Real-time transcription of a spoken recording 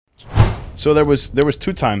So there was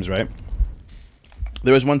two times, right?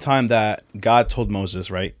 There was one time that God told Moses,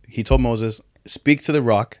 right? He told Moses, speak to the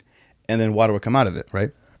rock, and then water would come out of it, right?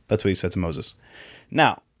 That's what he said to Moses.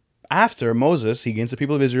 Now, after Moses, he gains the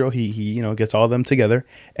people of Israel. He gets all of them together,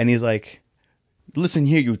 and he's like, listen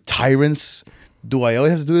here, you tyrants. Do I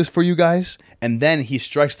always have to do this for you guys? And then he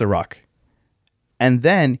strikes the rock. And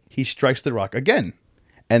then he strikes the rock again.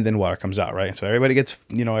 And then water comes out, right? So everybody gets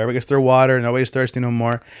their water. Nobody's thirsty no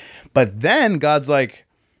more. But then God's like,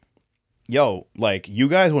 yo, like, you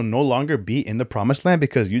guys will no longer be in the promised land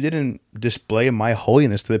because you didn't display my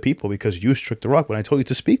holiness to the people because you struck the rock when I told you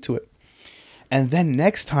to speak to it. And then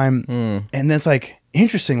next time, and then it's like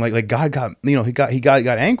interesting, like God got, he got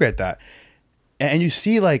angry at that. And you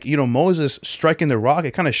see, like, Moses striking the rock,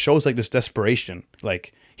 it kind of shows like this desperation.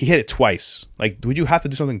 Like, he hit it twice. Like, would you have to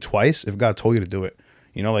do something twice if God told you to do it?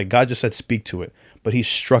 Like, God just said speak to it, but he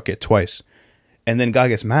struck it twice. And then God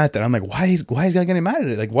gets mad at that. I'm like, why is God getting mad at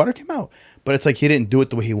it? Like, water came out. But it's like he didn't do it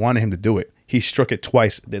the way he wanted him to do it. He struck it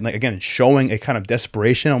twice. Then, like, again, showing a kind of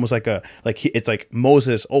desperation, almost like it's like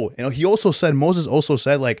Moses. Oh, Moses also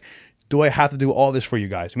said, like, do I have to do all this for you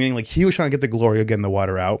guys? Meaning, like, he was trying to get the glory of getting the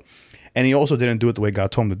water out. And he also didn't do it the way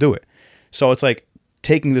God told him to do it. So it's like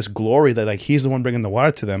taking this glory that, like, he's the one bringing the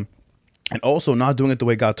water to them, and also not doing it the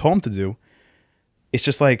way God told him to do. It's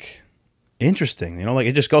just like interesting, like,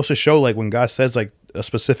 it just goes to show, like, when God says like a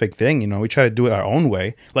specific thing, we try to do it our own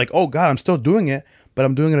way. Like, oh God, I'm still doing it, but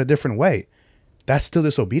I'm doing it a different way. That's still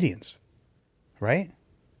disobedience, right?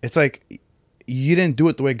 It's like you didn't do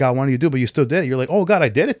it the way God wanted you to do, but you still did it. You're like, oh God, I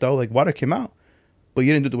did it though. Like, water came out, but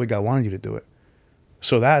you didn't do it the way God wanted you to do it.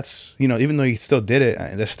 So that's, even though you still did it,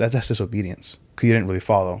 that's disobedience because you didn't really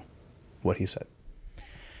follow what he said.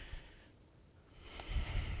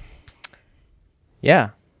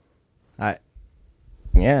 Yeah.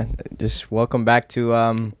 Just welcome back to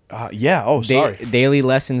sorry. Daily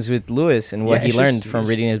Lessons with Lewis and what he learned from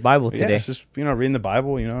reading his Bible today. Yeah, it's just, reading the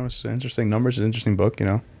Bible, it's interesting numbers, it's an interesting book,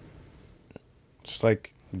 Just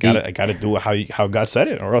like I gotta do it how God said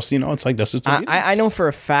it, or else, it's like that's just I know for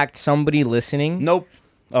a fact somebody listening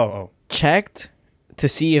checked to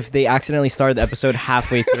see if they accidentally started the episode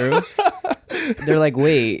halfway through. They're like,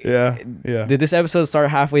 wait, did this episode start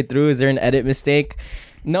halfway through? Is there an edit mistake?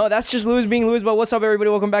 No, that's just Lewis being Lewis. But what's up,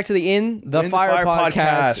 everybody? Welcome back to the In the Fire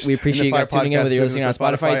podcast. We appreciate you guys tuning in, whether you're listening on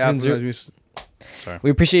Spotify, iTunes,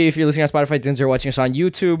 we appreciate you if you're listening on Spotify, iTunes, or watching us on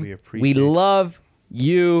YouTube. We love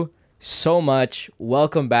you so much.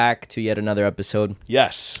 Welcome back to yet another episode.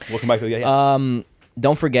 Yes, welcome back to the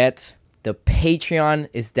Don't forget, the Patreon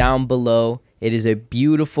is down below. It is a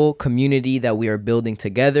beautiful community that we are building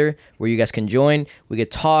together where you guys can join. We can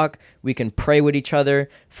talk. We can pray with each other.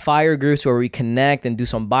 Fire groups where we connect and do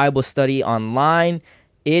some Bible study online.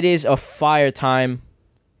 It is a fire time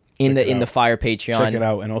in the Fire Patreon. Check it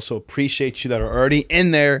out. And also appreciate you that are already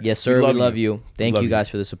in there. Yes, sir. We love you. Thank you guys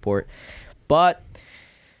for the support. But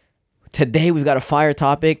today we've got a fire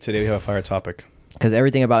topic. Today we have a fire topic. Because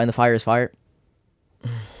everything about In the Fire is fire.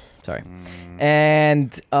 Sorry.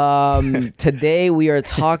 And today we are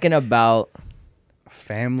talking about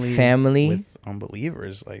family with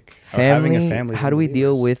unbelievers, like family. Having a family. How do we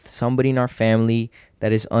deal with somebody in our family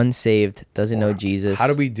that is unsaved, doesn't know Jesus? How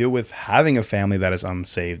do we deal with having a family that is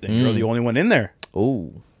unsaved and you're the only one in there?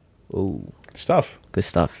 Oh, stuff. Good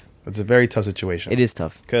stuff. It's a very tough situation. It is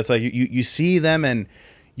tough because it's like you see them and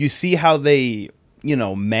you see how they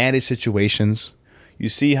manage situations. You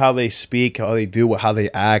see how they speak, how they do, how they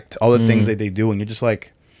act, all the things that they do. And you're just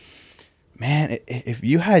like, man, if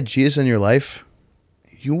you had Jesus in your life,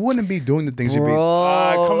 you wouldn't be doing the things you'd be. Come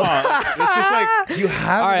on. It's just like, you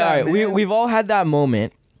have all that. All right. We've all had that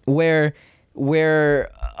moment where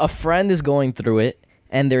a friend is going through it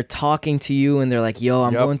and they're talking to you and they're like, yo,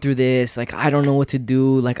 I'm going through this. Like, I don't know what to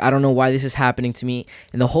do. Like, I don't know why this is happening to me.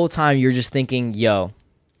 And the whole time you're just thinking, yo,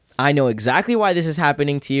 I know exactly why this is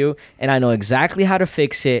happening to you, and I know exactly how to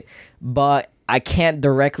fix it, but I can't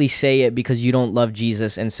directly say it because you don't love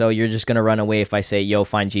Jesus, and so you're just going to run away if I say, yo,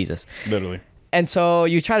 find Jesus. Literally. And so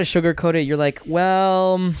you try to sugarcoat it. You're like,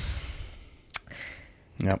 well,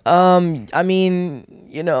 I mean,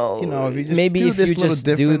 if you just maybe if you just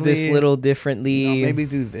do this little differently. Maybe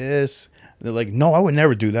do this. They're like, no, I would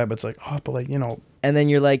never do that, but it's like, but like, And then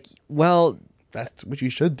you're like, well, that's what you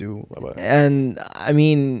should do. And I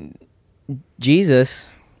mean, Jesus.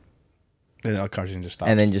 And the conversation just stops.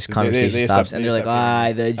 And then just conversation stops. And they're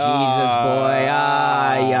like, the Jesus boy.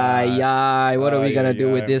 What are we going to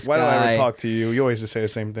do with this guy? Why do I ever talk to you? You always just say the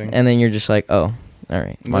same thing. And then you're just like, oh, all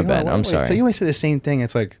right. My bad. I'm sorry. So you always say the same thing.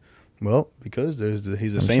 It's like, Well, because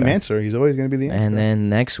he's the same answer. He's always going to be the answer. And then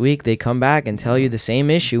next week they come back and tell you the same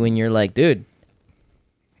issue, and you're like, dude,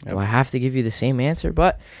 do I have to give you the same answer?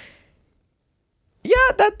 But yeah,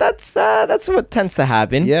 that's what tends to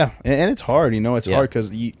happen. Yeah, and it's hard. It's hard because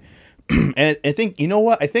and I think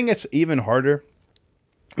I think it's even harder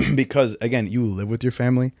because again, you live with your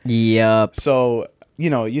family. Yep. So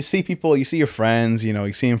you see people, you see your friends,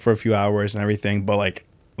 you see them for a few hours and everything, but like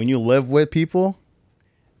when you live with people.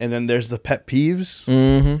 And then there's the pet peeves.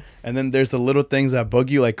 Mm-hmm. And then there's the little things that bug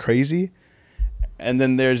you like crazy. And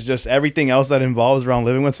then there's just everything else that involves around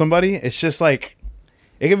living with somebody. It's just like,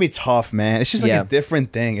 it can be tough, man. It's just like a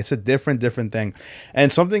different thing. It's a different thing.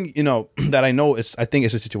 And something, that I know I think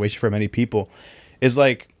it's a situation for many people is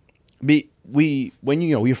like, when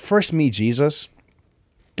you first meet Jesus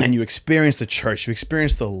and you experience the church, you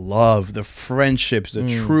experience the love, the friendships, the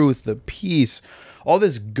truth, the peace, all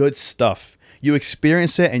this good stuff. You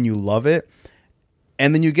experience it and you love it,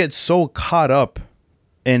 and then you get so caught up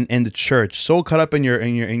in the church, so caught up in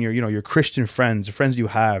your Christian friends, the friends you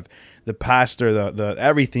have, the pastor, the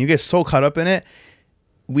everything. You get so caught up in it,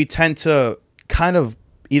 we tend to kind of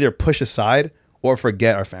either push aside or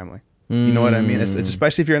forget our family. You know what I mean? It's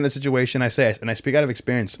especially if you're in that situation. I say, and I speak out of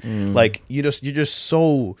experience. Like you're just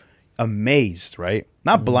so amazed, right?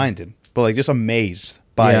 Not blinded, but like just amazed.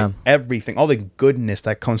 By everything, all the goodness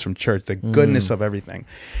that comes from church, the goodness of everything,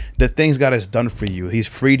 the things God has done for you, he's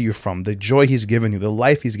freed you from, the joy he's given you, the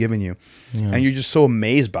life he's given you, and you're just so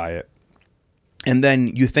amazed by it. And then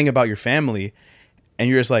you think about your family and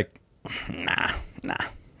you're just like, nah,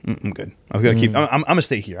 I'm good. I'm gonna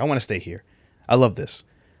stay here. I want to stay here. I love this.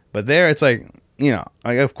 But there it's like,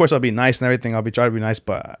 of course I'll be nice and everything. I'll be trying to be nice,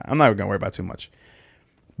 but I'm not gonna worry about too much.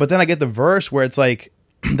 But then I get the verse where it's like,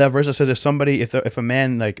 that verse that says if a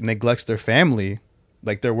man like neglects their family,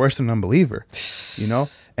 like they're worse than an unbeliever,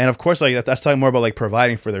 And of course, like that's talking more about like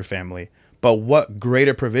providing for their family. But what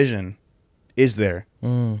greater provision is there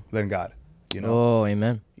than God? Oh,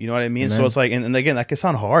 amen. You know what I mean? Amen. So it's like, and again, that can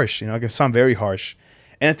sound harsh. It can sound very harsh.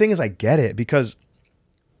 And the thing is, I get it because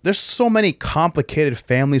there's so many complicated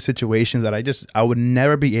family situations that I would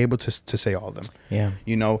never be able to say all of them. Yeah.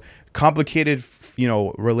 Complicated,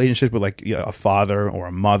 relationships with like a father or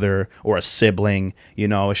a mother or a sibling.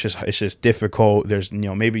 It's just difficult. There's,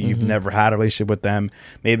 maybe you've never had a relationship with them.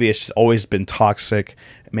 Maybe it's just always been toxic.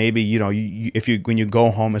 Maybe, when you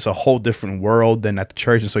go home, it's a whole different world than at the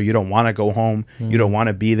church. And so you don't want to go home. You don't want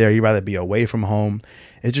to be there. You'd rather be away from home.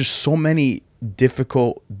 It's just so many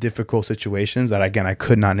difficult situations that, again, I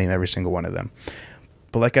could not name every single one of them.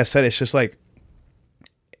 But like I said, it's just like,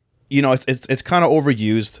 it's kind of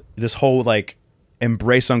overused, this whole like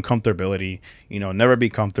embrace uncomfortability, never be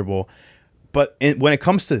comfortable. But when it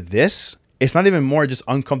comes to this, it's not even more just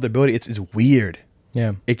uncomfortability. It's weird.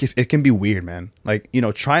 Yeah. It can be weird, man. Like,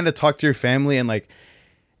 trying to talk to your family, and like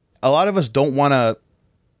a lot of us don't want to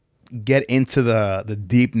get into the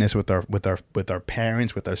deepness with our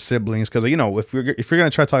parents, with our siblings, because if you're gonna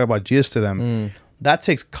try to talk about Jesus to them, that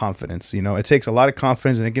takes confidence. It takes a lot of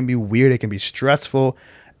confidence, and it can be weird. It can be stressful,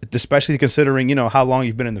 especially considering how long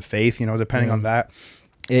you've been in the faith. Depending on that.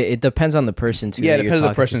 It depends on the person too. Yeah, it depends on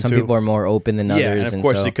the person too. Some people are more open than others. Yeah, and of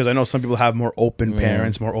course, because I know some people have more open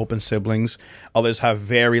parents, more open siblings. Others have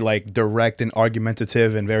very like direct and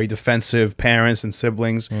argumentative and very defensive parents and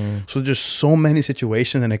siblings. So there's so many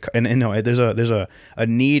situations, and there's a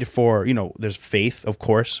need for there's faith, of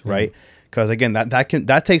course, right? Because again,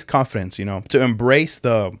 that takes confidence, to embrace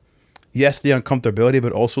the uncomfortability,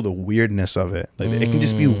 but also the weirdness of it. Like it can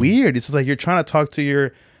just be weird. It's like you're trying to talk to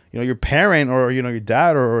your parent or, your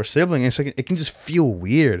dad or a sibling. And it's like, it can just feel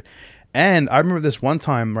weird. And I remember this one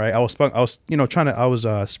time, right? I was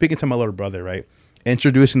speaking to my little brother, right?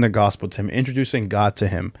 Introducing the gospel to him, introducing God to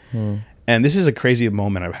him. And this is a crazy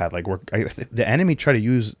moment I've had. Like the enemy tried to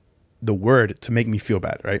use the word to make me feel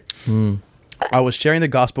bad, right? I was sharing the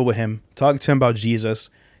gospel with him, talking to him about Jesus,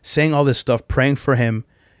 saying all this stuff, praying for him.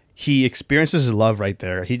 He experiences his love right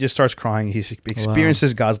there. He just starts crying. He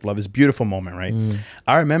experiences God's love. This beautiful moment, right?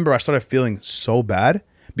 I remember I started feeling so bad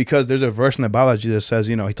because there's a verse in the Bible that Jesus says,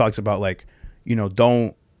 he talks about like,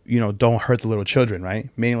 don't hurt the little children, right?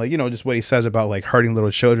 Meaning like, just what he says about like hurting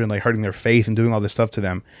little children, like hurting their faith and doing all this stuff to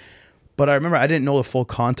them. But I remember I didn't know the full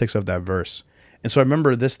context of that verse. And so I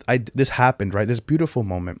remember this happened, right? This beautiful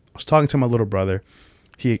moment. I was talking to my little brother.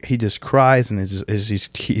 He just cries and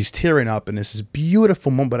he's tearing up, and it's this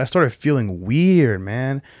beautiful moment. But I started feeling weird,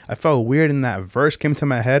 man. I felt weird, and that verse came to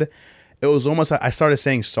my head. It was almost like I started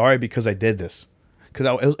saying sorry because I did this,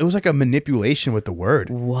 because it was like a manipulation with the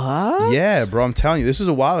word. What? Yeah, bro. I'm telling you, this was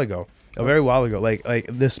a while ago. a very while ago, like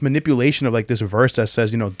this manipulation of like this verse that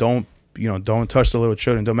says, don't touch the little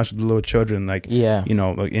children, don't mess with the little children, like,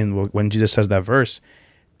 when Jesus says that verse,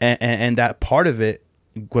 and that part of it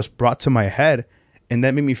was brought to my head, and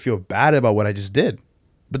that made me feel bad about what I just did.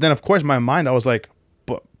 But then, of course, my mind, I was like,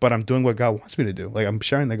 but I'm doing what God wants me to do. Like, I'm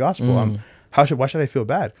sharing the gospel. Why should I feel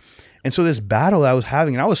bad? And so this battle I was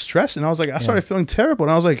having, and I was stressed, and I was like, I started feeling terrible,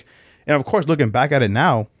 and I was like, and of course, looking back at it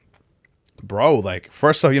now, bro, like,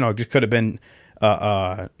 first off, it could have been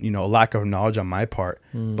a lack of knowledge on my part,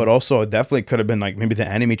 but also it definitely could have been like maybe the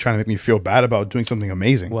enemy trying to make me feel bad about doing something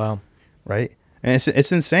amazing. Wow. Right. And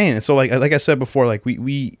it's insane. And so like I said before, like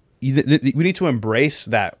we need to embrace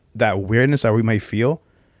that weirdness that we might feel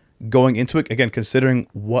going into it. Again, considering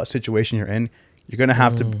what situation you're in, you're going to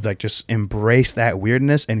have to like just embrace that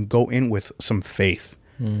weirdness and go in with some faith.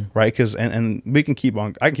 Right, because and we can keep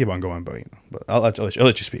on. I can keep on going, but I'll let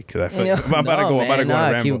you speak because I feel like I'm about to go. I'm about to go on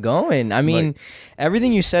a ramble. Keep going. I mean,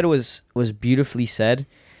 everything you said was beautifully said.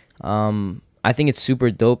 I think it's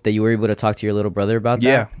super dope that you were able to talk to your little brother about that.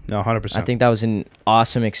 Yeah, no, 100%. I think that was an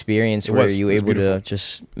awesome experience where you were able to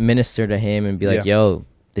just minister to him and be like, "Yo,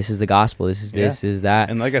 this is the gospel. This is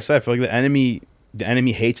that." And like I said, I feel like the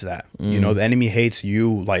enemy hates that. The enemy hates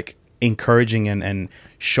you like encouraging and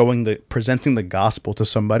presenting the gospel to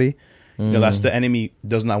somebody. That's the enemy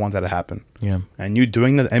does not want that to happen. Yeah. And you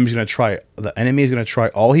doing that, the enemy is going to try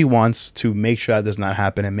all he wants to make sure that does not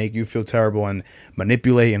happen and make you feel terrible and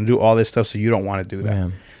manipulate and do all this stuff so you don't want to do that. Yeah.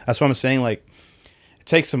 That's what I'm saying. Like, it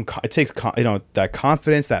takes that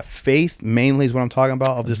confidence, that faith mainly is what I'm talking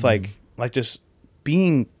about, of just like just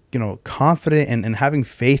being confident and having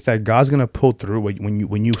faith that God's going to pull through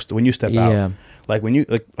when you step out. Like when you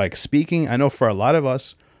like speaking, I know for a lot of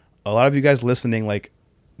us, a lot of you guys listening, like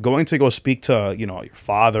going to go speak to, your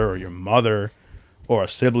father or your mother or a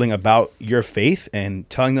sibling about your faith and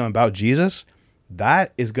telling them about Jesus,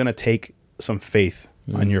 that is going to take some faith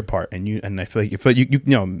on your part. And I feel like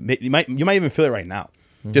you might even feel it right now.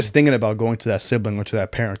 Just thinking about going to that sibling or to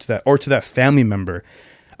that parent or to that family member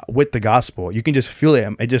with the gospel. You can just feel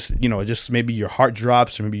it. It just maybe your heart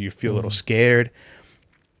drops or maybe you feel a little scared.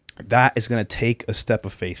 That is going to take a step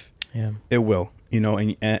of faith. Yeah, it will.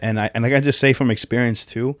 And I like I just say from experience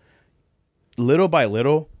too, little by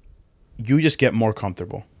little, you just get more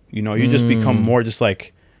comfortable. You just become more just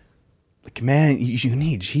like man, you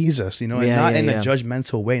need Jesus. And not in a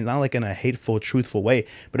judgmental way, not like in a hateful, truthful way,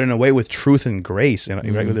 but in a way with truth and grace.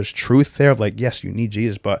 And right, there's truth there of like, yes, you need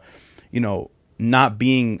Jesus, but not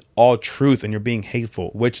being all truth and you're being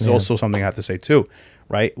hateful, which is also something I have to say too.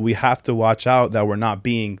 Right, we have to watch out that we're not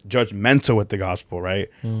being judgmental with the gospel, right?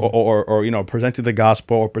 Or presenting the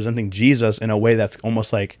gospel or presenting Jesus in a way that's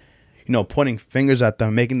almost like, pointing fingers at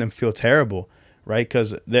them, making them feel terrible, right?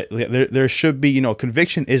 Because there should be,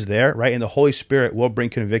 conviction is there, right? And the Holy Spirit will bring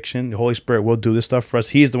conviction. The Holy Spirit will do this stuff for us.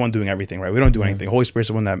 He's the one doing everything, right? We don't do anything. The Holy Spirit's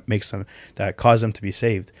the one that makes them, that cause them to be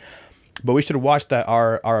saved. But we should watch that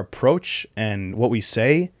our approach and what we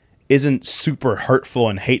say isn't super hurtful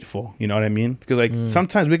and hateful, you know what I mean? Because like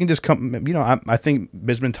sometimes we can just come, I think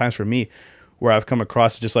there's been times for me where I've come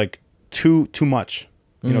across just like too much,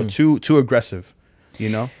 too aggressive,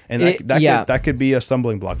 and that could be a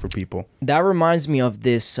stumbling block for people. That reminds me of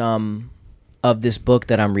this book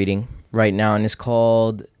that I'm reading right now, and it's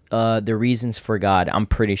called The Reasons for God. I'm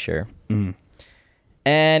pretty sure,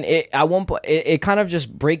 and it kind of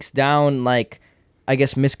just breaks down like, I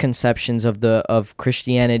guess, misconceptions of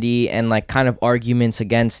Christianity and like kind of arguments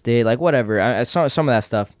against it, like whatever. Some of that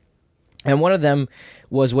stuff, and one of them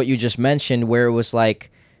was what you just mentioned, where it was like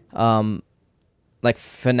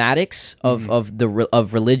fanatics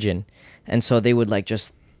of religion, and so they would like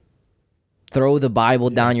just throw the Bible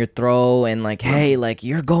down your throat and like, hey, like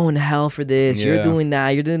you're going to hell for this, you're doing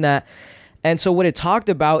that. And so what it talked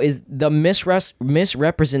about is the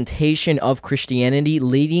misrepresentation of Christianity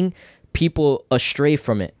leading people astray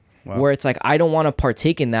from it. Where it's like, I don't want to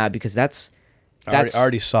partake in that because that's I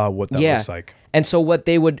already saw what that looks like. And so what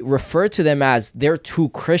they would refer to them as, they're too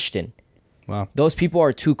Christian. Wow. Those people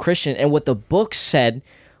are too Christian. And what the book said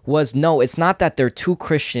was, no, it's not that they're too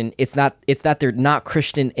Christian, it's that they're not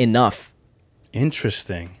Christian enough.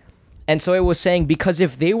 Interesting. And so it was saying, because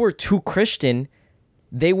if they were too Christian,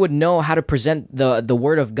 they would know how to present the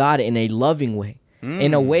word of God in a loving way.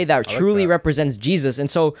 In a way that truly represents Jesus. And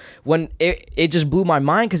so when it just blew my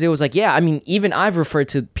mind, because it was like, yeah, I mean, even I've referred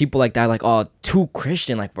to people like that, like, oh, too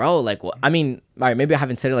Christian, like, bro, like, well, I mean, all right, maybe I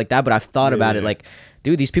haven't said it like that, but I've thought about it, like,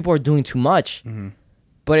 dude, these people are doing too much.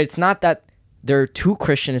 But it's not that they're too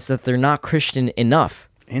Christian, it's that they're not Christian enough.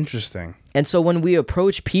 Interesting. And so when we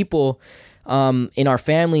approach people in our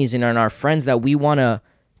families and in our friends that we want to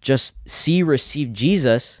just receive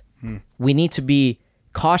Jesus, we need to be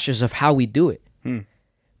cautious of how we do it.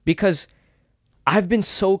 Because I've been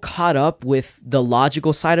so caught up with the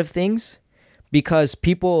logical side of things, because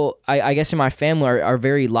people, I guess in my family are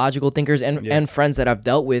very logical thinkers, and friends that I've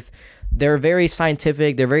dealt with, they're very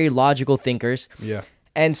scientific, they're very logical thinkers. Yeah.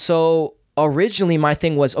 And so originally my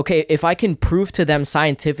thing was, okay, if I can prove to them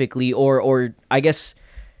scientifically, or I guess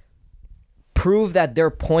prove that their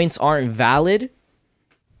points aren't valid,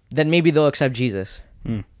 then maybe they'll accept Jesus.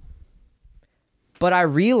 But I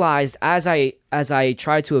realized as I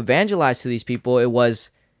tried to evangelize to these people, it was,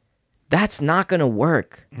 that's not going to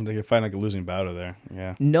work. They can find like a losing battle there.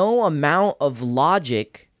 Yeah. No amount of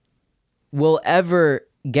logic will ever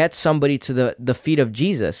get somebody to the feet of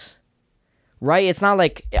Jesus. Right? It's not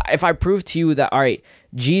like if I prove to you that, all right,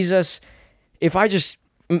 Jesus, if I just,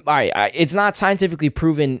 all right, it's not scientifically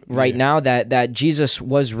proven right now that Jesus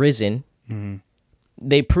was risen.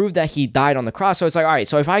 They proved that he died on the cross. So it's like, all right,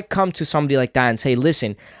 so if I come to somebody like that and say,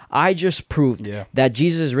 listen, I just proved that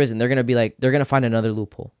Jesus is risen, they're going to be like, they're going to find another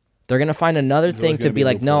loophole. They're going to find another thing to be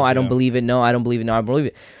like, no, I don't believe it. No, I don't believe it. No, I don't believe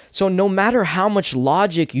it. So no matter how much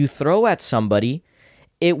logic you throw at somebody,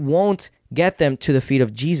 it won't get them to the feet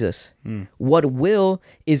of Jesus. What will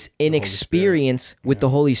is an experience with the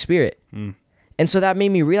Holy Spirit. And so that made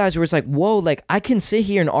me realize where it's like, whoa, like I can sit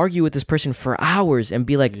here and argue with this person for hours and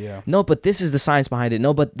be like, no, but this is the science behind it.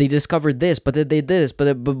 No, but they discovered this, but they did this,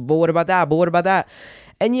 but what about that? But what about that?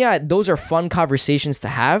 And yeah, those are fun conversations to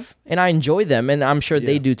have, and I enjoy them, and I'm sure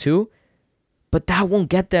they do too. But that won't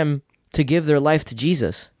get them to give their life to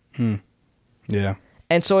Jesus. Yeah.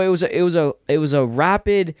 And so it was a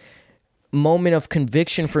rapid moment of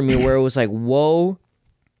conviction for me where it was like, whoa,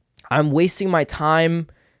 I'm wasting my time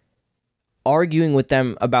arguing with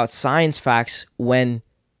them about science facts when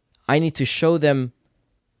I need to show them,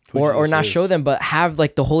 or not show them, but have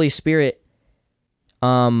like the Holy Spirit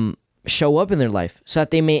show up in their life so that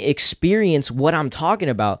they may experience what I'm talking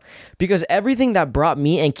about. Because everything that brought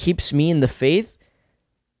me and keeps me in the faith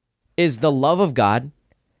is the love of God.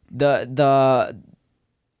 Just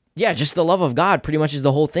the love of God pretty much is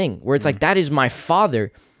the whole thing, where it's like, that is my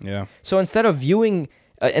Father. Yeah. So instead of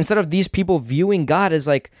these people viewing God as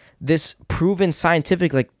like this proven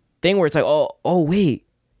scientific like thing where it's like, oh wait,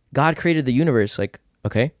 God created the universe. Like,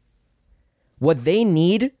 okay. What they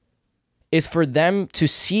need is for them to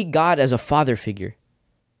see God as a father figure,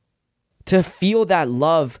 to feel that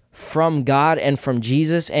love from God and from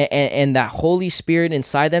Jesus, and that Holy Spirit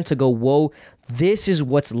inside them to go, whoa, this is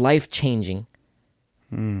what's life-changing.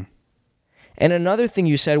 And another thing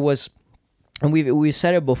you said was, and we've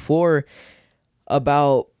said it before,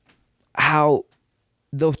 about how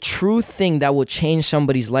the true thing that will change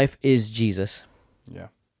somebody's life is Jesus. Yeah.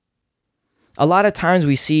 A lot of times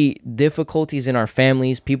we see difficulties in our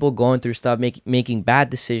families, people going through stuff, making bad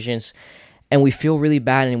decisions, and we feel really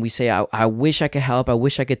bad, and we say, I wish I could help. I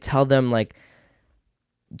wish I could tell them, like,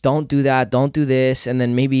 don't do that, don't do this, and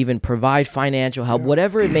then maybe even provide financial help,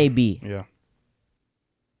 whatever it may be. Yeah.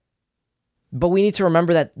 But we need to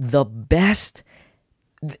remember that the best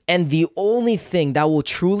and the only thing that will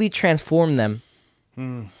truly transform them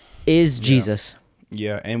is Jesus.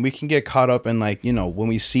 Yeah, and we can get caught up in, like, you know, when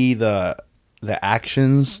we see the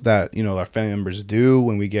actions that, you know, our family members do,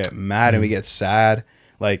 when we get mad and we get sad,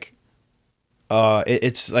 like,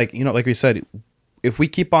 it's like, you know, like we said, if we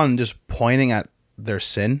keep on just pointing at their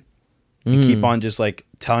sin, and keep on just like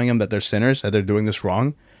telling them that they're sinners, that they're doing this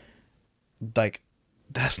wrong, like,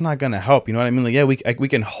 that's not gonna help. You know what I mean? Like, yeah, we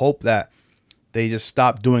can hope that they just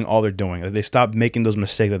stop doing all they're doing, that they stop making those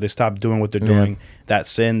mistakes, that they stop doing what they're doing, that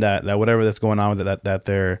sin, that whatever that's going on with it, that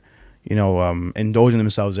they're, you know, indulging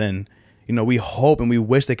themselves in. You know, we hope and we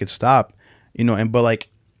wish they could stop. You know, but like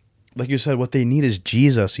you said, what they need is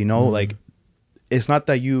Jesus. You know, like, it's not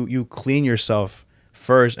that you clean yourself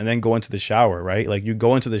first and then go into the shower, right? Like, you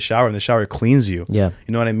go into the shower and the shower cleans you. Yeah,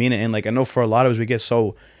 you know what I mean? And like, I know for a lot of us, we get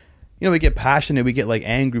so, you know, we get passionate, we get like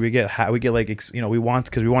angry, we get like, you know, we want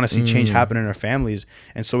to see change happen in our families,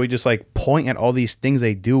 and so we just like point at all these things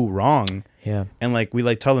they do wrong. Yeah, and like we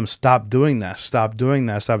like tell them, stop doing that, stop doing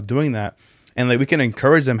that, stop doing that, and like we can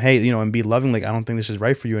encourage them, hey, you know, and be loving, like, I don't think this is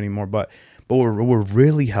right for you anymore. But what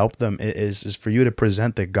really help them is for you to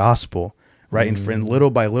present the gospel. Right. And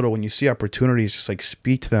little by little, when you see opportunities, just like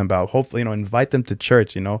speak to them about, hopefully, you know, invite them to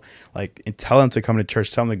church, you know, like, and tell them to come to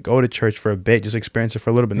church, tell them to go to church for a bit, just experience it for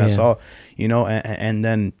a little bit. And that's all, you know, and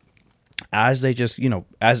then as they just, you know,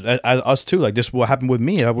 as us too, like just what happened with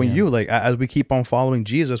me, when you, like, as we keep on following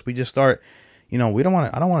Jesus, we just start, you know, I don't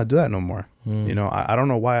want to do that no more. You know, I don't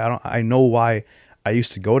know why. I know why I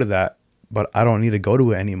used to go to that, but I don't need to go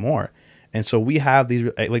to it anymore. And so we have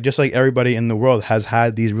these, like, just like everybody in the world has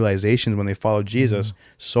had these realizations when they follow Jesus,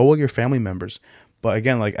 so will your family members. But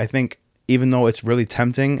again, like, I think even though it's really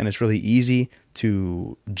tempting and it's really easy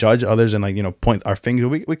to judge others and, like, you know, point our finger,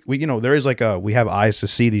 we you know, there is like we have eyes to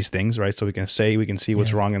see these things, right? So we can see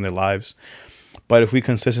what's wrong in their lives. But if we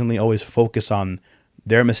consistently always focus on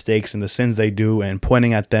their mistakes and the sins they do and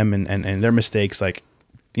pointing at them and their mistakes, like,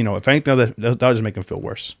 you know, if anything, that'll just make them feel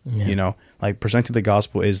worse. You know, like, presenting the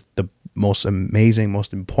gospel is the most amazing,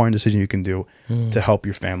 most important decision you can do to help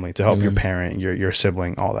your family, to help your parent, your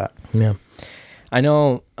sibling, all that. Yeah. I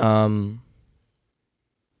know,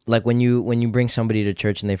 like, when you bring somebody to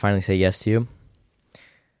church and they finally say yes to you,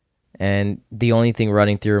 and the only thing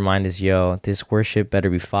running through your mind is, yo, this worship better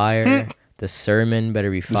be fire. The sermon better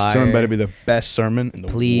be fire. The sermon better be the best sermon in the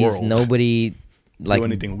world. Please, nobody, like, do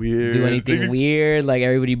anything weird. Like,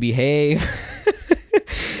 everybody behave.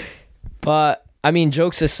 But, I mean,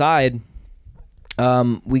 jokes aside,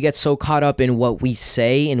 we get so caught up in what we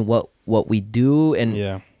say and what we do,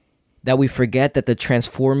 and that we forget that the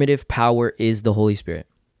transformative power is the Holy Spirit.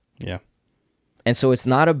 Yeah. And so it's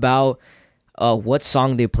not about what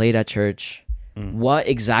song they played at church, what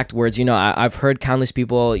exact words. You know, I've heard countless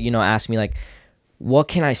people, you know, ask me, like, what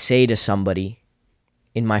can I say to somebody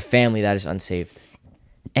in my family that is unsaved?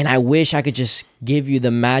 And I wish I could just give you the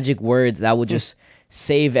magic words that will just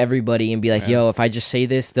save everybody and be like, yo, if I just say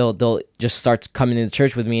this, they'll just start coming to the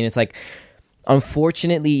church with me. And it's like,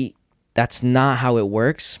 unfortunately, that's not how it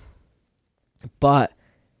works. But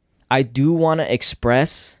I do want to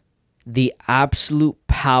express the absolute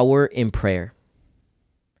power in prayer.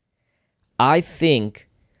 I think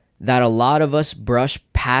that a lot of us brush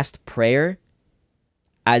past prayer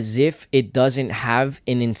as if it doesn't have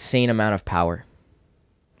an insane amount of power.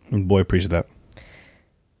 Boy, appreciate that.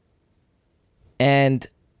 And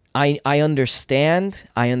I understand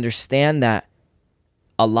that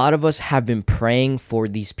a lot of us have been praying for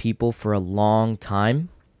these people for a long time.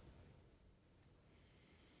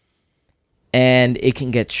 And it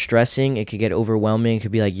can get stressing. It could get overwhelming. It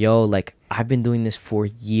could be like, yo, like, I've been doing this for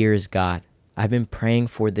years, God. I've been praying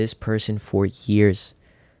for this person for years.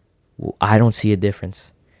 I don't see a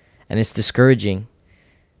difference. And it's discouraging.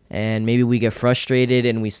 And maybe we get frustrated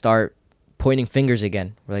and we start pointing fingers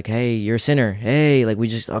again. We're like, hey, you're a sinner. Hey, like, we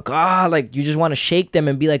just, oh God, like, you just want to shake them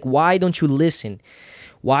and be like, why don't you listen?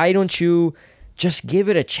 Why don't you just give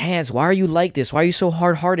it a chance? Why are you like this? Why are you so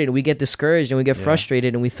hard-hearted? We get discouraged and we get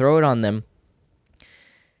frustrated and we throw it on them.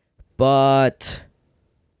 But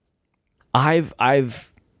I've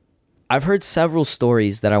heard several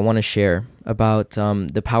stories that I want to share about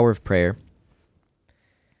the power of prayer.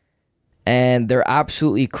 And they're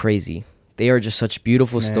absolutely crazy. They are just such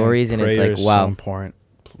beautiful stories, and it's like, wow. So important.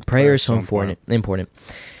 Prayer is so important.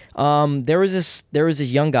 There was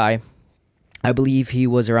this young guy. I believe he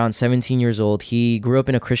was around 17 years old. He grew up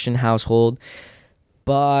in a Christian household,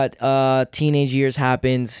 but teenage years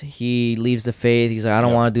happens. He leaves the faith. He's like, I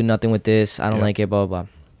don't want to do nothing with this. I don't like it, blah, blah,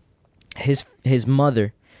 blah. His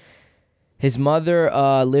mother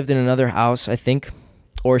lived in another house, I think,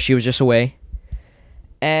 or she was just away.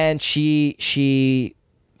 And she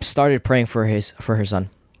started praying for her son.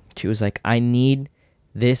 She was like, I need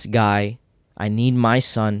this guy. I need my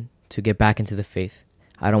son to get back into the faith.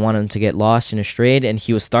 I don't want him to get lost and strayed. And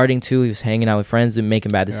he was starting to. He was hanging out with friends and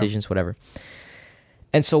making bad decisions, whatever.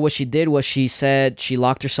 And so what she did was she said, she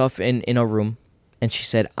locked herself in a room. And she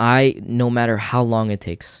said, no matter how long it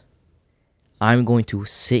takes, I'm going to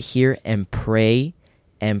sit here and pray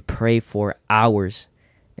for hours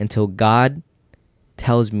until God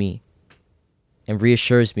tells me and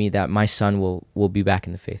reassures me that my son will be back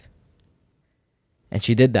in the faith. And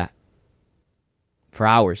she did that for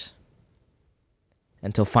hours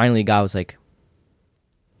until finally God was like,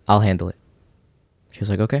 I'll handle it. She was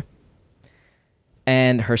like, okay.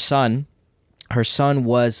 And her son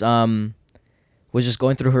was just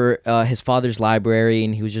going through his father's library,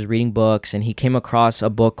 and he was just reading books, and he came across a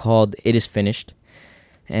book called It Is Finished.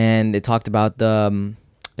 And it talked about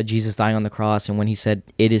Jesus dying on the cross, and when he said,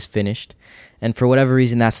 it is finished. And for whatever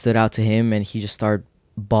reason, that stood out to him, and he just started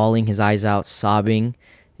bawling his eyes out, sobbing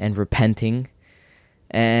and repenting.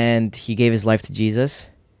 And he gave his life to Jesus.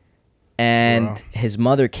 And his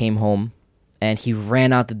mother came home, and he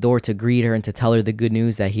ran out the door to greet her and to tell her the good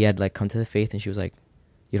news that he had, like, come to the faith. And she was like,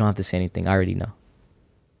 you don't have to say anything. I already know.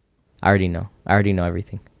 I already know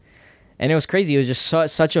everything. And it was crazy. It was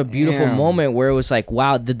just such a beautiful moment where it was like,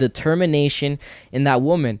 wow, the determination in that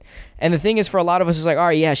woman. And the thing is, for a lot of us, it's like, all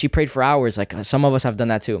right, yeah, she prayed for hours. Like, some of us have done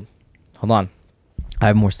that too. Hold on. I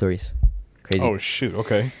have more stories. Crazy. Oh, shoot.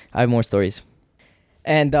 Okay. I have more stories.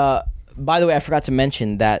 And by the way, I forgot to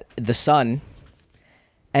mention that the son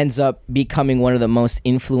ends up becoming one of the most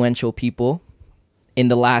influential people in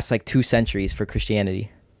the last like 2 centuries for Christianity.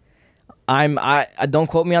 I don't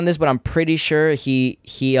quote me on this, but I'm pretty sure he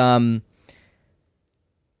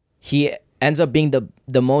ends up being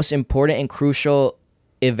the most important and crucial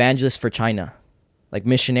evangelist for China, like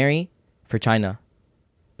missionary for China,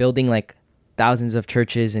 building like thousands of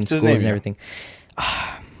churches and schools and everything.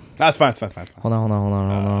 That's fine. Hold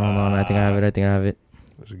on. I think I have it.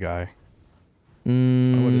 There's a guy. I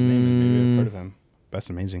don't know what his name is. Maybe I've heard of him. That's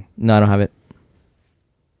amazing. No, I don't have it.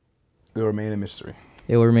 It will remain a mystery.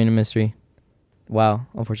 It will remain a mystery. Wow,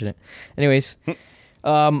 unfortunate. Anyways,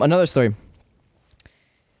 another story.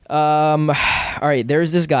 All right,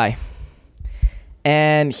 there's this guy,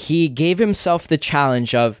 and he gave himself the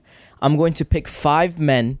challenge of, I'm going to pick 5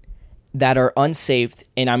 men that are unsaved,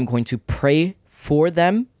 and I'm going to pray for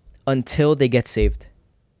them until they get saved.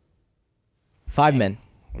 5 men.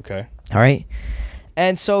 Okay. All right.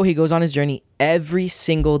 And so he goes on his journey every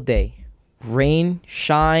single day. Rain,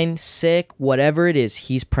 shine, sick, whatever it is,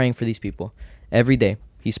 he's praying for these people every day.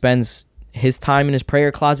 He spends his time in his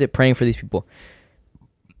prayer closet praying for these people.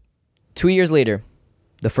 2 years later,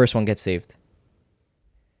 the first one gets saved.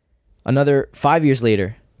 Another 5 years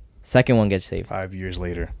later, second one gets saved. 5 years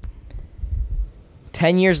later.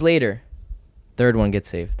 10 years later, third one gets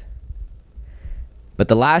saved. But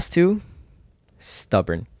the last 2,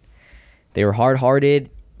 stubborn. They were hard-hearted,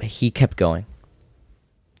 but he kept going.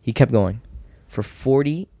 He kept going for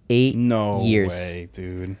 48 years. No way,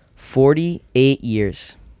 dude. 48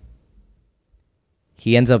 years.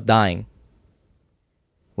 He ends up dying.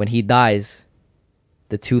 When he dies,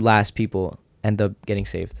 the 2 last people end up getting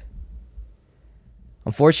saved.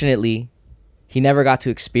 Unfortunately, he never got to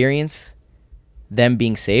experience them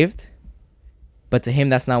being saved, but to him,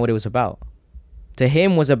 that's not what it was about. To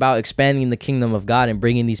him was about expanding the kingdom of God and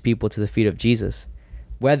bringing these people to the feet of Jesus.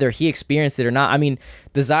 Whether he experienced it or not. I mean,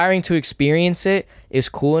 desiring to experience it is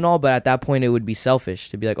cool and all, but at that point, it would be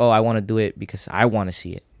selfish to be like, oh, I want to do it because I want to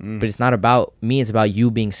see it. But it's not about me. It's about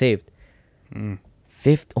you being saved.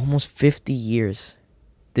 Almost 50 years.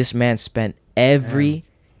 This man spent every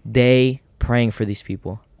day praying for these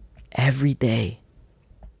people. Every day.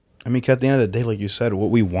 I mean, at the end of the day, like you said,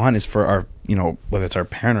 what we want is for our, whether it's our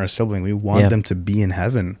parent or our sibling, we want them to be in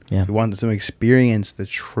heaven. Yeah. We want them to experience the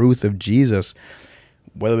truth of Jesus.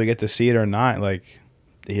 Whether we get to see it or not, like,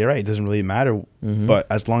 you're right, it doesn't really matter. But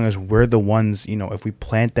as long as we're the ones, if we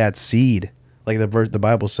plant that seed, like the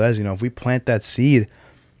Bible says, if we plant that seed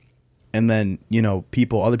and then,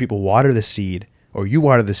 other people water the seed, or you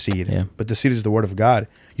water the seed, but the seed is the word of God.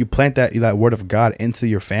 You plant that word of God into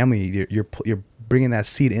your family. You're bringing that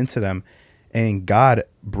seed into them, and God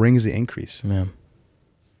brings the increase. Yeah.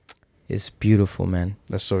 It's beautiful, man.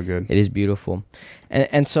 That's so good. It is beautiful.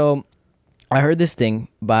 And so I heard this thing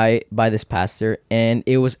by this pastor, and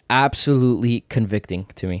it was absolutely convicting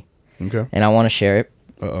to me. Okay. And I want to share it.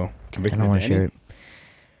 Convicting. And I want to share it.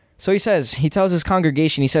 So he tells his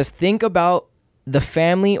congregation, he says, think about the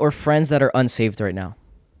family or friends that are unsaved right now.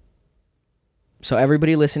 So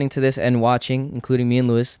everybody listening to this and watching, including me and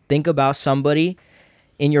Lewis, think about somebody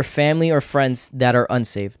in your family or friends that are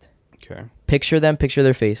unsaved. Okay. Picture them, picture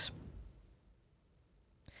their face.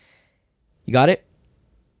 You got it?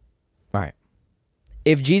 All right.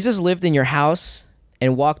 If Jesus lived in your house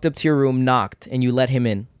and walked up to your room, knocked, and you let him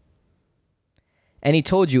in, and he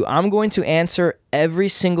told you, I'm going to answer every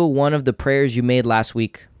single one of the prayers you made last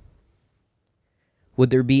week, would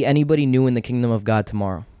there be anybody new in the kingdom of God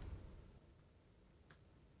tomorrow?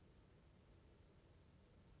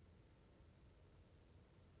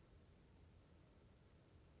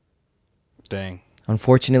 Dang.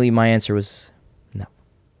 Unfortunately, my answer was no.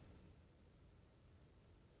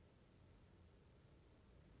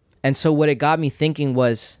 And so what it got me thinking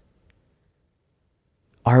was,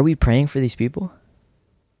 are we praying for these people?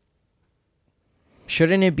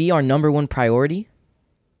 Shouldn't it be our number one priority?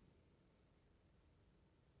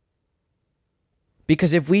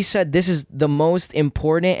 Because if we said this is the most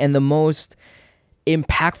important and the most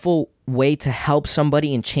impactful way to help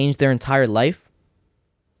somebody and change their entire life,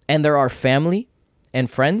 and they're our family and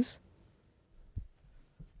friends,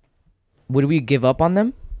 would we give up on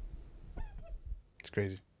them? It's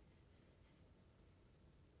crazy.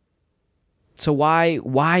 So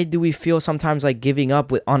why do we feel sometimes like giving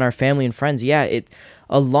up on our family and friends? Yeah,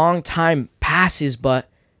 a long time passes, but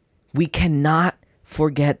we cannot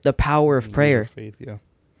forget the power of prayer. Faith, yeah.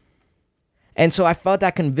 And so I felt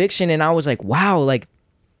that conviction, and I was like, wow, like,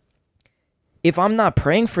 if I'm not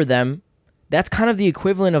praying for them, that's kind of the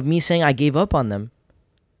equivalent of me saying I gave up on them.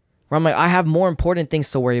 where I'm like, I have more important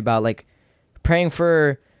things to worry about, like praying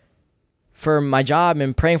for my job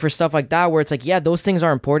and praying for stuff like that, where it's like, yeah, those things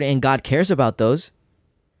are important and God cares about those.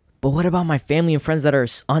 But what about my family and friends that are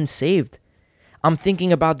unsaved? I'm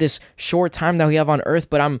thinking about this short time that we have on earth,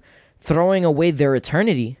 but I'm throwing away their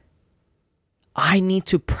eternity. I need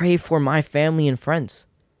to pray for my family and friends.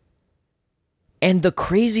 And the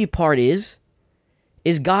crazy part is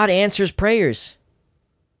God answers prayers.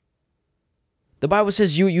 The Bible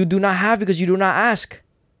says you do not have because you do not ask.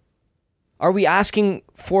 Are we asking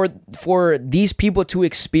for these people to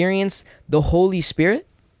experience the Holy Spirit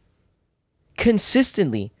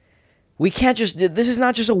consistently? We can't just, this is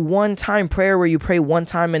not just a one-time prayer where you pray one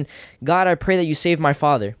time and, God, I pray that you save my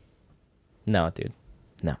father. No, dude.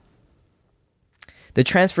 No. The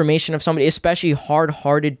transformation of somebody, especially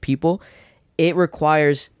hard-hearted people, it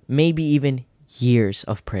requires maybe even years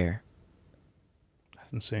of prayer.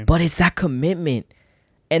 That's insane. But it's that commitment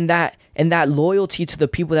and that loyalty to the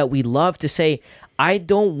people that we love to say, I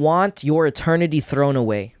don't want your eternity thrown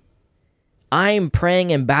away. I am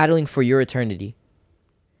praying and battling for your eternity.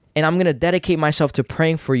 And I'm going to dedicate myself to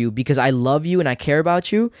praying for you because I love you and I care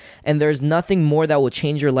about you. And there's nothing more that will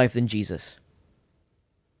change your life than Jesus.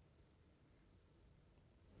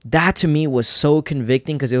 That to me was so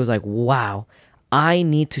convicting because it was like, wow, I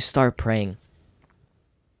need to start praying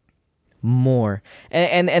more.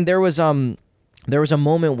 And there was a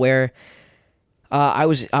moment where I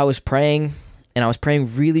was praying and I was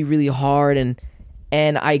praying really, really hard. And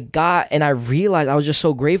I realized I was just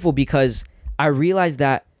so grateful because I realized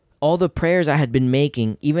that all the prayers I had been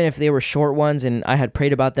making, even if they were short ones and I had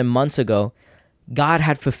prayed about them months ago, God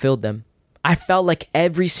had fulfilled them. I felt like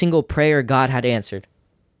every single prayer God had answered.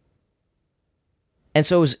 And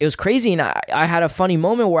so it was crazy. And I had a funny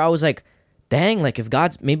moment where I was like, dang, like if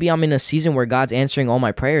maybe I'm in a season where God's answering all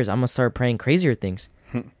my prayers, I'm going to start praying crazier things.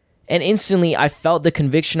 And instantly I felt the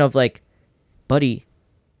conviction of like, buddy,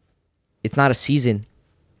 it's not a season.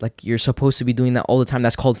 Like you're supposed to be doing that all the time.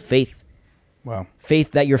 That's called faith. Wow.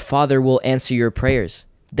 Faith that your Father will answer your prayers.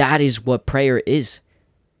 That is what prayer is.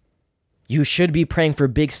 You should be praying for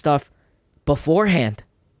big stuff beforehand.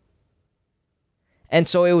 And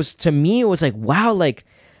so it was like, wow, like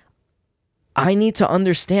I need to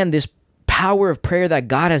understand this power of prayer that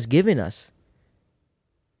God has given us.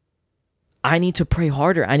 I need to pray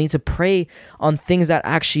harder. I need to pray on things that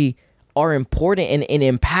actually are important and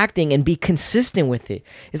impacting and be consistent with it.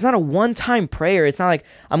 It's not a one-time prayer. It's not like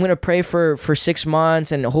I'm going to pray for 6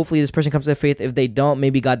 months and hopefully this person comes to faith. If they don't,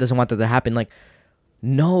 maybe God doesn't want that to happen. Like,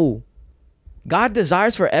 no. God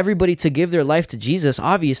desires for everybody to give their life to Jesus,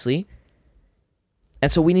 obviously.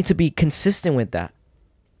 And so we need to be consistent with that,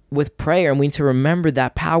 with prayer. And we need to remember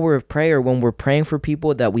that power of prayer when we're praying for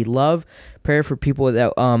people that we love, prayer for people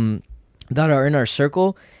that are in our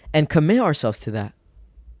circle, and commit ourselves to that.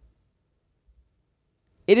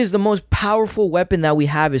 It is the most powerful weapon that we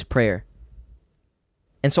have is prayer.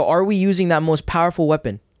 And so are we using that most powerful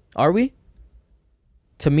weapon? Are we?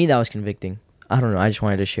 To me, that was convicting. I don't know. I just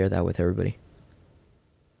wanted to share that with everybody.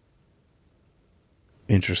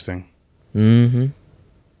 Interesting. Mm-hmm.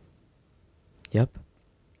 Yep.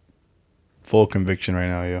 Full conviction right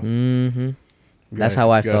now, yo. Mm-hmm. That's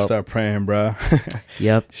how I felt. You gotta start praying, bro.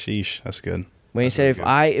 Yep. Sheesh. That's good. When he said,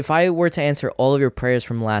 if I were to answer all of your prayers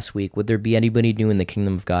from last week, would there be anybody new in the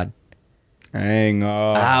kingdom of God? Dang.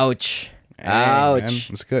 Ouch. Ouch. Man.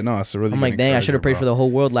 That's good. No, that's a really good I'm like, dang, I should have prayed for the whole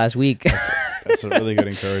world last week. That's a really good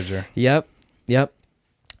encourager. Yep.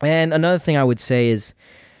 And another thing I would say is,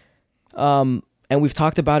 and we've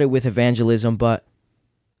talked about it with evangelism, but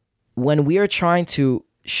when we are trying to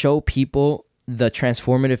show people the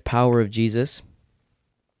transformative power of Jesus,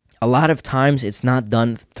 a lot of times it's not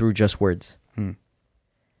done through just words.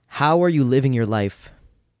 How are you living your life?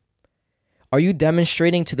 Are you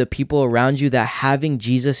demonstrating to the people around you that having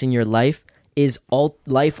Jesus in your life is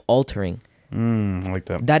life altering? I like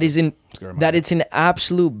that. That it's an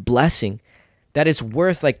absolute blessing. That it's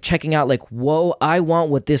worth like checking out like, whoa, I want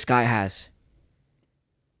what this guy has.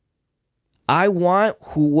 I want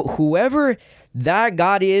whoever that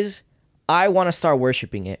God is, I want to start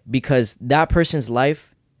worshiping it because that person's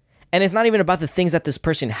life, and it's not even about the things that this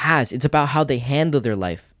person has, it's about how they handle their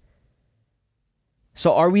life.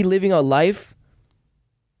 So are we living a life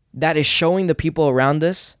that is showing the people around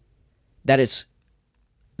us that it's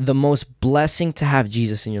the most blessing to have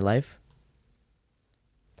Jesus in your life?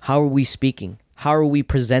 How are we speaking? How are we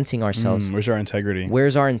presenting ourselves? Where's our integrity?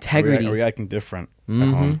 Are we acting different at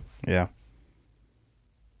Mm-hmm. home? Yeah.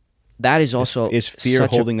 That is also is fear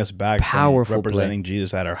holding us back from representing play.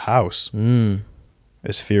 Jesus at our house?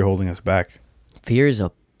 Is fear holding us back? Fear is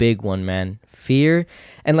a big one, man. Fear.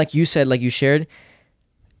 And like you said, like you shared,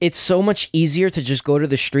 it's so much easier to just go to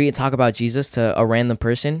the street and talk about Jesus to a random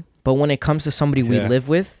person. But when it comes to somebody we live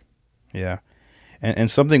with. Yeah. And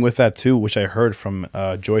something with that too, which I heard from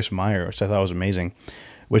Joyce Meyer, which I thought was amazing,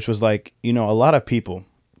 which was like, you know, a lot of people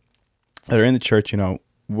that are in the church, you know,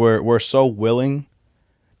 we're so willing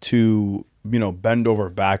to, you know, bend over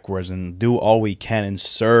backwards and do all we can and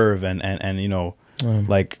serve and you know,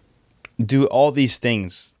 like do all these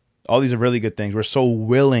things. All these are really good things. We're so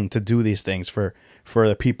willing to do these things for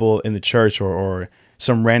the people in the church or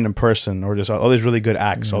some random person, or just all these really good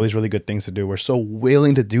acts, all these really good things to do. We're so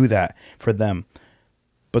willing to do that for them.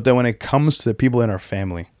 But then when it comes to the people in our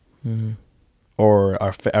family or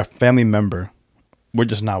our family member, we're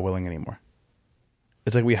just not willing anymore.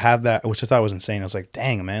 It's like we have that, which I thought was insane. I was like,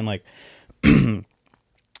 dang, man, like,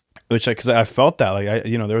 because I felt that, like,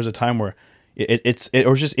 you know, there was a time where it's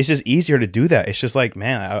just easier to do that. It's just like,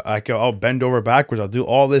 man, I'll bend over backwards. I'll do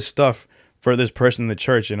all this stuff for this person in the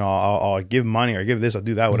church, and I'll give money or give this, I'll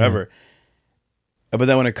do that, whatever. But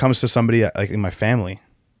then when it comes to somebody like in my family,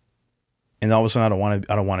 and all of a sudden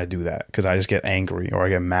I don't want to do that because I just get angry or I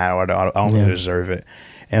get mad or I don't really deserve it.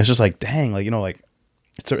 And it's just like, dang, like, you know, like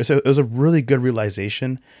it was a really good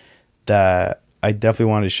realization that I definitely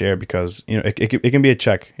wanted to share, because, you know, it can be a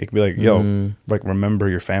check. It can be like, yo, like, remember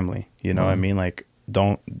your family. You know what I mean? Like,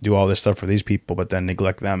 don't do all this stuff for these people, but then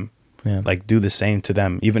neglect them. Yeah. Like, do the same to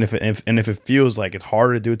them, even if it feels like it's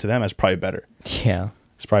harder to do it to them, that's probably better. Yeah,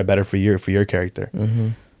 it's probably better for your character.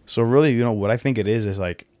 So really, you know, what I think it is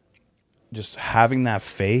like just having that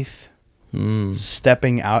faith,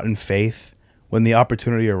 stepping out in faith when the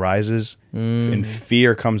opportunity arises, and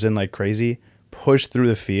fear comes in like crazy. Push through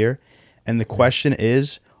the fear, and the question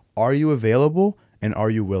is, are you available and are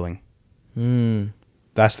you willing?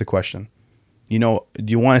 That's the question. You know, do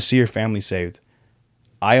you want to see your family saved?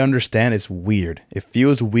 I understand it's weird. It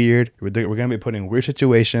feels weird. We're going to be put in weird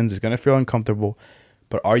situations. It's going to feel uncomfortable.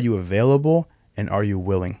 But are you available and are you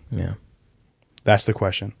willing? Yeah. That's the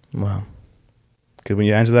question. Wow. Because when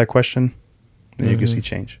you answer that question, then you can see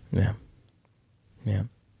change. Yeah. Yeah.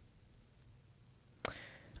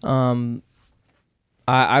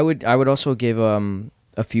 I would also give a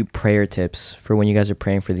few prayer tips for when you guys are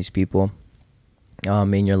praying for these people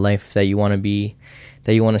in your life that you want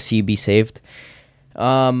to see be saved.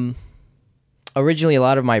 Originally, a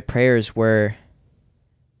lot of my prayers were,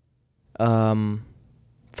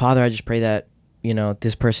 Father, I just pray that, you know,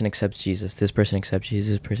 this person accepts Jesus, this person accepts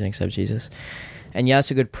Jesus, this person accepts Jesus. And yeah, it's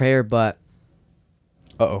a good prayer, but...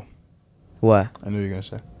 Uh-oh. What? I knew you were going to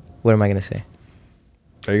say. What am I going to say?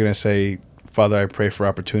 Are you going to say, Father, I pray for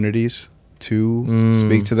opportunities to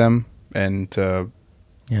speak to them and to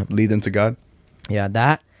lead them to God? Yeah,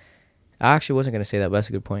 that... I actually wasn't going to say that, but that's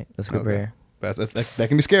a good point. That's a good prayer. That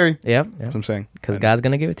can be scary. Yep. That's what I'm saying. Because God's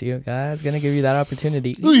going to give it to you. God's going to give you that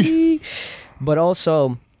opportunity. But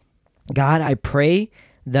also, God, I pray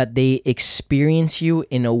that they experience you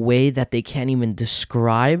in a way that they can't even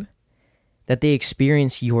describe, that they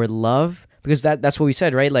experience your love. Because that's what we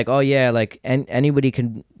said, right? Like, oh yeah, like anybody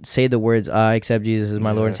can say the words, I accept Jesus as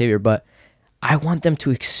my Lord and Savior, but I want them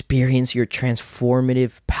to experience your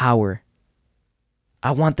transformative power.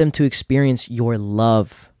 I want them to experience your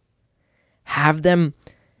love. Have them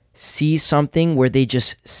see something where they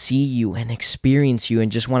just see you and experience you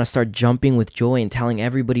and just want to start jumping with joy and telling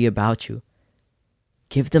everybody about you.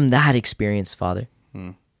 Give them that experience, Father.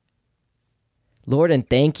 Lord, and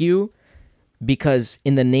thank you, because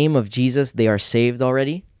in the name of Jesus, they are saved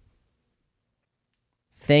already.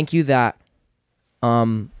 Thank you that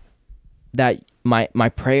that my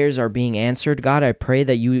prayers are being answered, God. I pray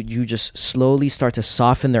that you just slowly start to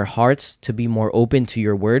soften their hearts to be more open to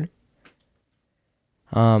your word.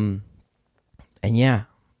 And yeah,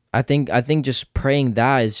 I think just praying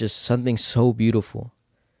that is just something so beautiful.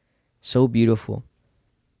 So beautiful.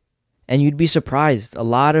 And you'd be surprised. A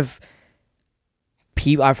lot of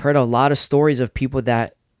people, I've heard a lot of stories of people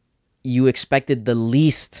that you expected the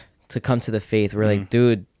least to come to the faith. We're like,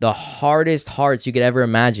 dude, the hardest hearts you could ever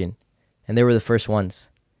imagine. And they were the first ones.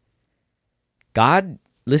 God,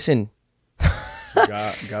 listen.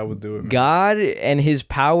 God will do it, man. God and his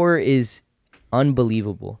power is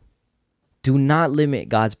unbelievable. Do not limit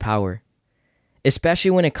God's power.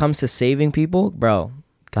 Especially when it comes to saving people. Bro,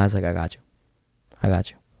 God's like, I got you. I got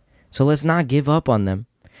you. So let's not give up on them.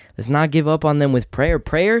 Let's not give up on them with prayer.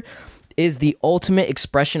 Prayer is the ultimate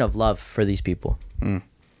expression of love for these people.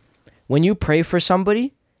 When you pray for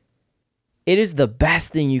somebody, it is the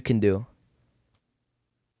best thing you can do.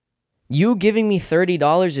 You giving me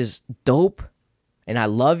 $30 is dope, and I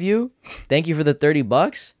love you. Thank you for the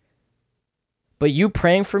 $30. But you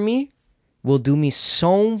praying for me will do me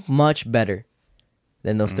so much better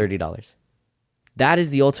than those $30. That is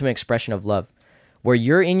the ultimate expression of love, where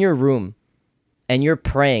you're in your room and you're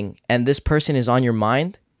praying and this person is on your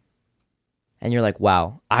mind and you're like,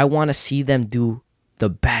 wow, I want to see them do the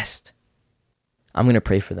best. I'm going to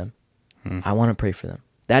pray for them. I want to pray for them.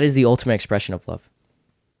 That is the ultimate expression of love.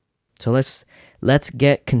 So let's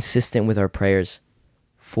get consistent with our prayers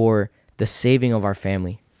for the saving of our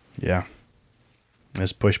family. Yeah.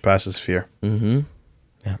 Let's push past this fear. Mm-hmm.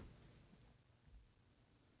 Yeah.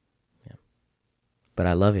 Yeah. But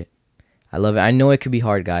I love it. I love it. I know it could be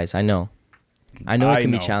hard, guys. I know it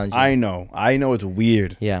can be challenging. I know it's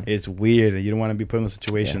weird. Yeah. It's weird. You don't want to be put in those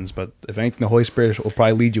situations, but if anything, the Holy Spirit will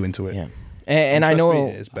probably lead you into it. Yeah. And I know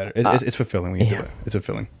it's better. It's fulfilling when you do it. It's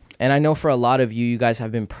fulfilling. And I know for a lot of you guys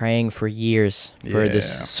have been praying for years for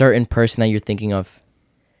this certain person that you're thinking of.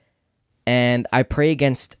 And I pray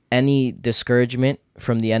against any discouragement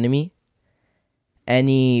from the enemy,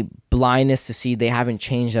 any blindness to see they haven't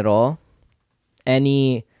changed at all,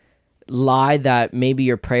 any lie that maybe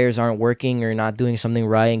your prayers aren't working or not doing something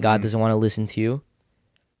right and God doesn't want to listen to you.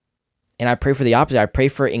 And I pray for the opposite. I pray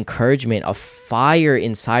for encouragement, a fire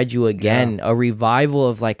inside you again, a revival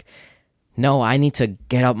of like, no, I need to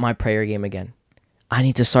get up my prayer game again. I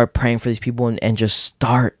need to start praying for these people and just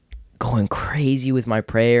start going crazy with my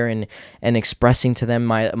prayer and expressing to them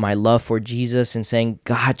my love for Jesus and saying,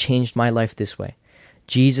 God changed my life this way.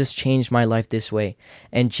 Jesus changed my life this way.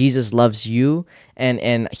 And Jesus loves you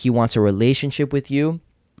and he wants a relationship with you.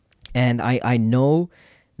 And I know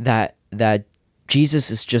that Jesus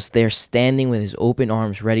is just there standing with his open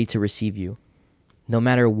arms ready to receive you. No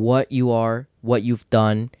matter what you are, what you've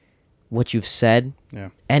done, what you've said,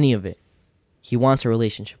 any of it. He wants a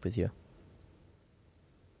relationship with you.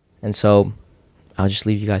 And so I'll just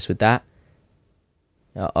leave you guys with that.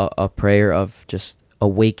 A prayer of just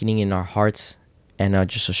awakening in our hearts and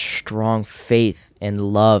just a strong faith and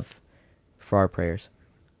love for our prayers.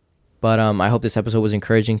 But I hope this episode was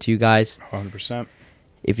encouraging to you guys. 100%.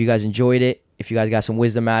 If you guys enjoyed it, if you guys got some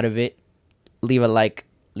wisdom out of it, leave a like,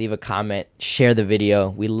 leave a comment, share the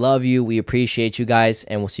video. We love you. We appreciate you guys.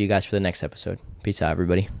 And we'll see you guys for the next episode. Peace out,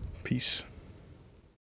 everybody. Peace.